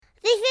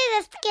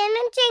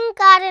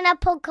Gardener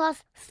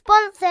podcast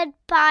sponsored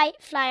by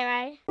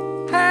Flymo.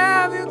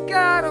 Have you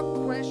got a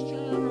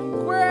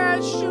question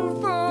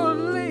for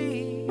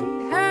Lee?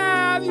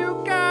 Have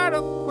you got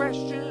a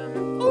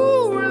question?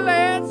 Ooh,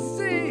 let's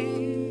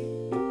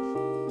see.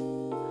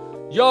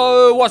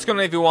 Yo, what's going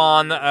on,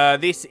 everyone?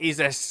 This is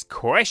a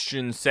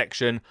question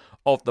section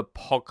of the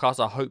podcast.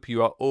 I hope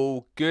you are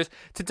all good.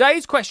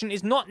 Today's question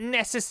is not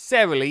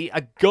necessarily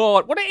a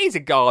it is a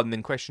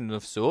gardening question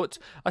of sorts,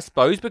 I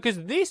suppose,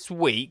 because this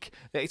week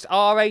it's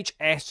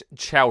RHS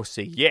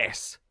Chelsea.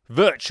 Yes,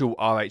 virtual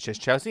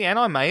RHS Chelsea, and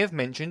I may have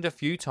mentioned a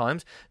few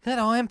times that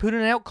I am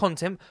putting out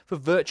content for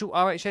virtual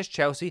RHS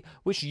Chelsea,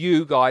 which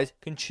you guys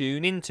can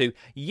tune into.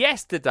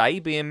 Yesterday,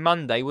 being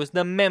Monday, was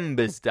the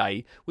Members'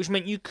 Day, which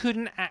meant you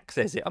couldn't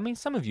access it. I mean,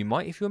 some of you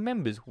might if you're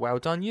members. Well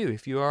done you.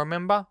 If you are a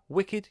member,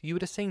 wicked, you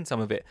would have seen some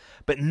of it.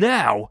 But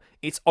now,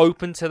 it's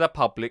open to the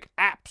public,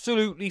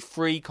 absolutely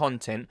free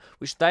content,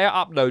 which they are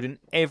uploading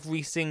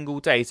every single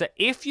day. So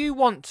if you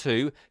want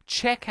to,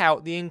 check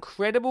out the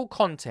incredible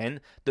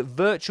content that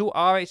virtual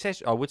RHS,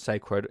 I would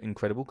say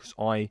incredible, because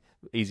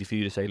easy for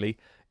you to say, Lee,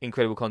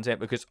 incredible content,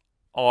 because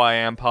I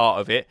am part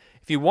of it.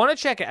 If you want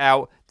to check it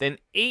out, then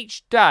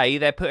each day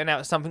they're putting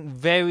out something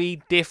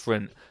very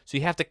different. So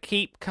you have to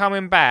keep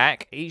coming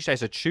back each day.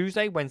 So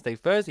Tuesday, Wednesday,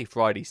 Thursday,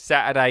 Friday,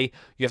 Saturday.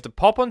 You have to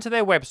pop onto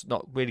their website.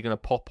 Not really going to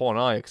pop on,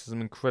 are you? Because there's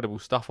some incredible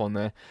stuff on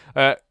there.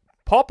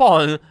 Pop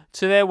on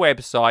to their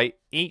website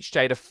each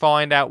day to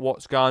find out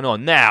what's going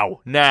on. Now,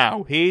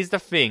 here's the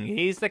thing.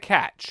 Here's the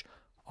catch.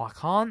 I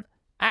can't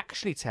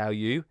actually tell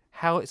you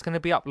how it's going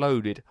to be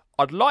uploaded.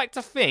 I'd like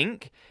to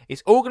think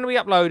it's all going to be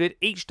uploaded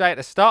each day at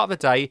the start of the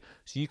day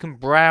so you can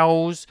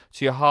browse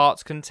to your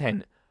heart's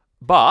content.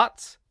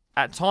 But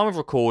at time of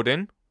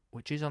recording,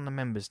 which is on the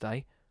Members'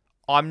 Day,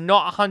 I'm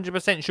not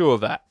 100% sure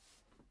of that.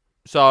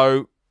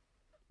 So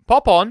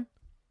pop on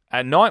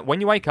at night when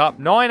you wake up,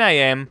 9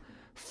 a.m,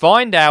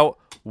 find out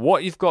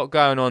what you've got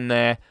going on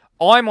there.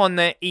 I'm on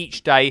there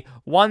each day.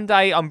 One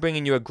day I'm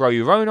bringing you a grow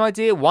your own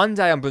idea. One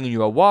day I'm bringing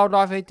you a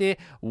wildlife idea.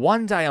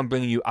 One day I'm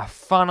bringing you a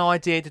fun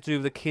idea to do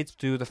with the kids, to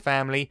do with the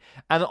family.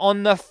 And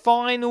on the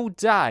final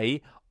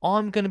day,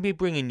 I'm going to be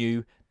bringing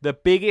you the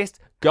biggest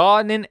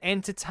gardening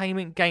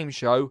entertainment game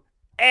show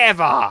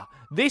ever.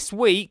 This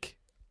week,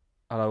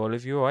 hello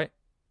Olive, you alright?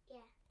 Yeah.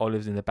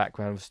 Olive's in the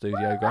background of the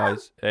studio,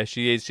 guys. There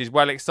she is. She's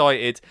well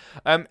excited.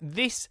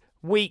 This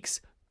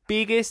week's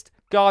biggest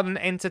garden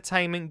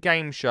entertainment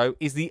game show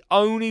is the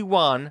only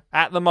one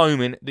at the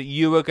moment that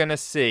you are going to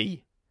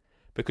see,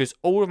 because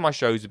all of my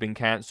shows have been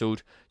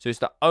cancelled, so it's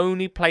the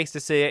only place to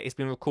see it. It's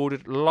been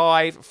recorded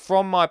live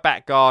from my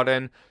back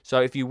garden, so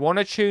if you want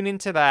to tune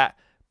into that,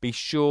 be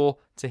sure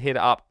to hit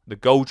it up. The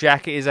Gold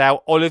Jacket is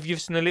out. Olive,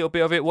 you've seen a little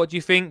bit of it. What do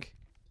you think?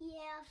 Yeah,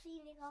 I've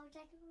seen the Gold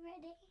Jacket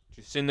already.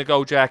 You've seen the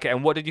Gold Jacket,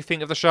 and what did you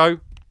think of the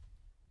show?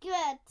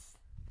 Good.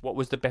 What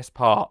was the best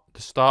part?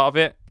 The start of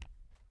it?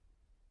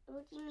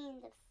 What do you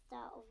mean the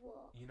start of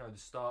what? You know, the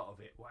start of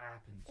it. What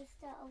happened? The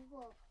start of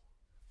what?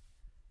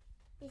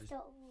 The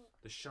start of what?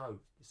 The show.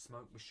 The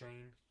smoke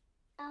machine.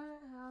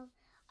 Oh,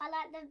 I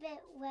like the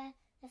bit where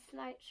the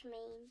smoke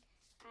machine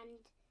and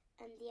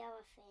the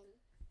other thing.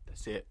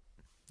 That's it.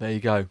 There you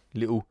go.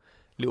 Little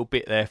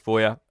bit there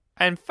for you.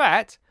 In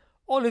fact,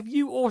 Olive,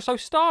 you also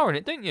star in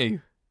it, don't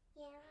you?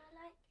 Yeah, I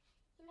like,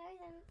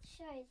 them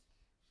shows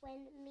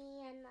when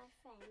me and my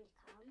friend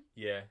come.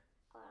 Yeah.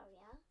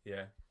 Aria.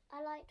 Yeah.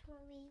 I liked when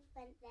we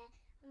went there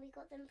and we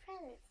got them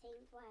presents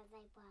themed where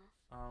they were.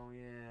 Oh,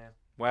 yeah.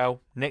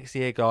 Well, next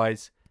year,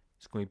 guys,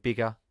 it's going to be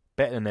bigger,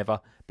 better than ever.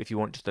 But if you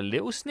want just a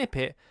little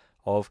snippet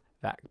of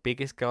that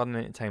biggest garden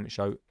entertainment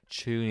show,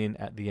 tune in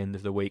at the end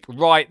of the week.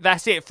 Right,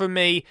 that's it from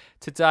me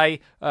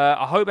today.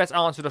 I hope that's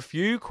answered a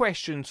few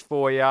questions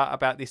for you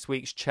about this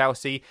week's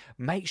Chelsea.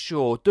 Make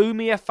sure, do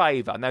me a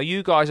favour. Now,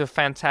 you guys are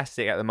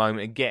fantastic at the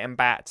moment at getting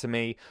back to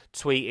me,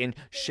 tweeting,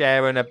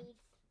 sharing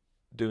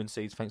doing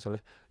seeds, thanks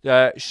Olive.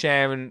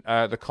 Sharing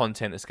the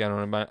content that's going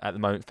on at the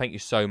moment. Thank you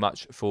so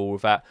much for all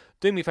of that.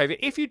 Do me a favour,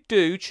 if you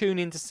do tune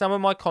into some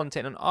of my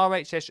content on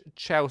RHS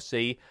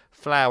Chelsea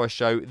Flower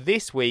Show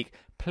this week,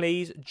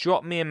 please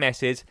drop me a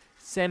message,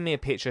 send me a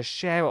picture,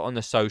 share it on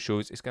the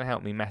socials. It's going to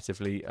help me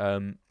massively,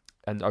 and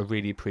I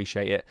really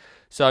appreciate it.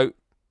 So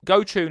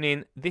go tune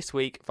in this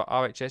week for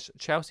RHS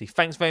Chelsea.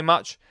 Thanks very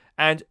much,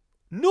 and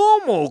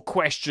normal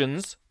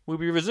questions will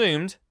be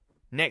resumed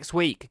next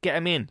week. Get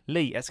them in.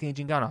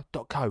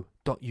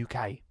 lee@skinnyjingana.co.uk.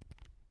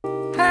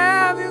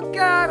 Have you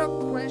got a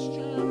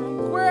question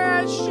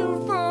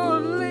for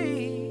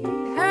Lee?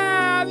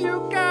 Have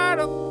you got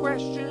a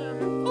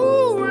question?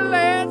 Ooh,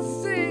 let's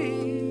see.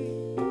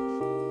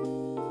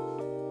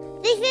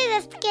 This is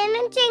a Skin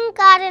and Chin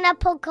Gardener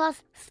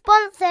podcast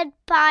sponsored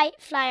by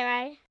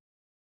Flymo.